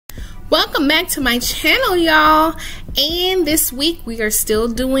Welcome back to my channel, y'all. And this week we are still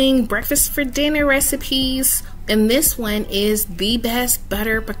doing breakfast for dinner recipes, and this one is the best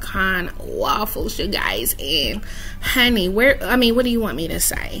butter pecan waffles, you guys. And honey, what do you want me to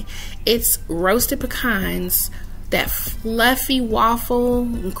say? It's roasted pecans, that fluffy waffle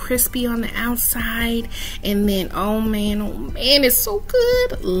and crispy on the outside, and then oh man, it's so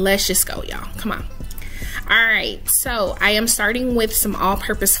good. Let's just go, y'all. Come on. Alright, so I am starting with some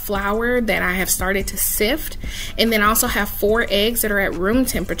all-purpose flour that I have started to sift, and then I also have 4 eggs that are at room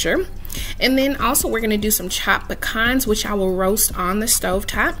temperature. And then also we're going to do some chopped pecans, which I will roast on the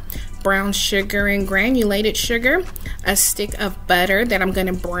stovetop, brown sugar and granulated sugar, a stick of butter that I'm going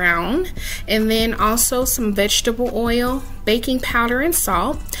to brown, and then also some vegetable oil, baking powder, and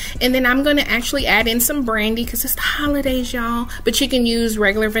salt. And then I'm going to actually add in some brandy because it's the holidays, y'all, but you can use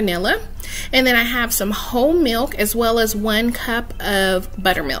regular vanilla. And then I have some whole milk as well as 1 cup of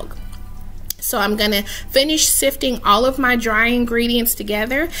buttermilk. So I'm going to finish sifting all of my dry ingredients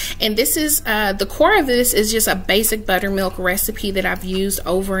together, and this is the core of this is just a basic buttermilk recipe that I've used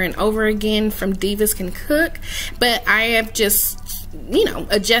over and over again from Divas Can Cook, but I have just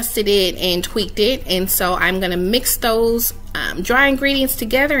adjusted it and tweaked it. And so I'm going to mix those dry ingredients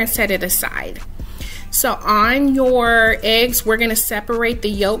together and set it aside. So on your eggs, we're going to separate the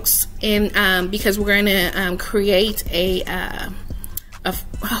yolks, and because we're going to create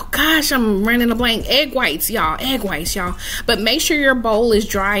oh gosh, I'm running a blank. Egg whites, y'all. But make sure your bowl is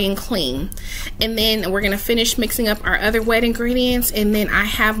dry and clean. And then we're gonna finish mixing up our other wet ingredients. And then I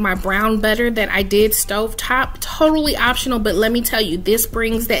have my brown butter that I did stovetop. Totally optional, but let me tell you, this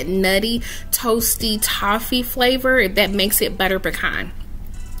brings that nutty, toasty, toffee flavor that makes it butter pecan.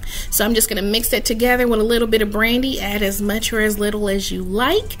 So I'm just going to mix that together with a little bit of brandy. Add as much or as little as you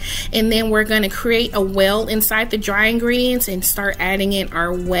like. And then we're going to create a well inside the dry ingredients and start adding in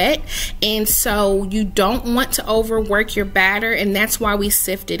our wet. And so you don't want to overwork your batter, and that's why we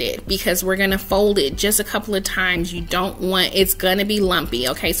sifted it, because we're going to fold it just a couple of times. You don't want, it's going to be lumpy,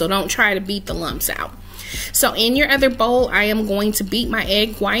 okay? So don't try to beat the lumps out. So in your other bowl, I am going to beat my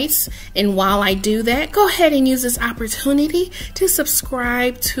egg whites, and while I do that, go ahead and use this opportunity to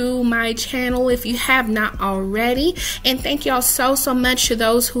subscribe to my channel if you have not already. And thank y'all so much to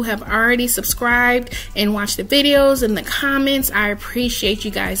those who have already subscribed and watched the videos and the comments. I appreciate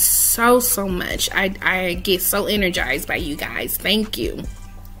you guys so much. I get so energized by you guys. Thank you.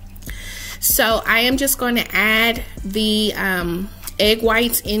 So I am just going to add the egg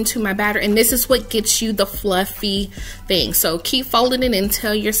whites into my batter, and this is what gets you the fluffy thing. So keep folding it and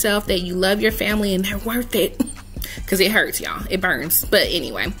tell yourself that you love your family and they're worth it, because it hurts, y'all. It burns. But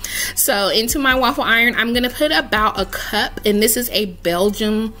anyway, so into my waffle iron, I'm gonna put about a cup, and this is a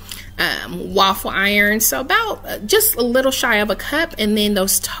Belgian waffle iron, so about just a little shy of a cup. And then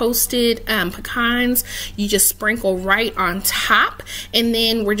those toasted pecans, you just sprinkle right on top, and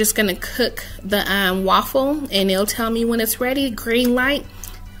then we're just gonna cook the waffle, and it'll tell me when it's ready. Green light.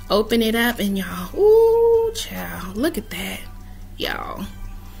 Open it up, and y'all, ooh child, look at that, y'all.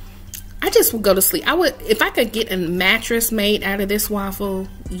 I just would go to sleep. I would, if I could get a mattress made out of this waffle,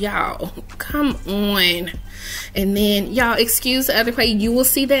 y'all, come on. And then y'all, excuse the other plate, you will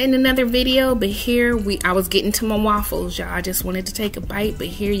see that in another video, but here I was getting to my waffles, y'all. I just wanted to take a bite, but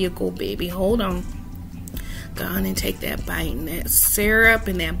here you go, baby. Hold on. Go on and take that bite, and that syrup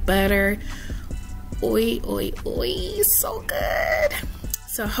and that butter. Oi, oi, oi, so good.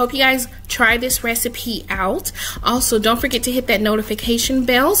 So I hope you guys try this recipe out. Also, don't forget to hit that notification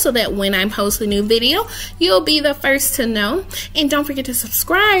bell so that when I post a new video, you'll be the first to know. And don't forget to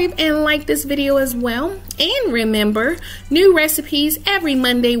subscribe and like this video as well. And remember, new recipes every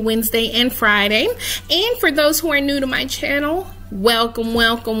Monday, Wednesday, and Friday. And for those who are new to my channel, welcome,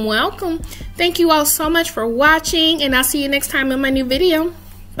 welcome, welcome. Thank you all so much for watching, and I'll see you next time in my new video.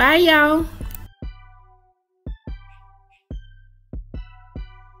 Bye, y'all.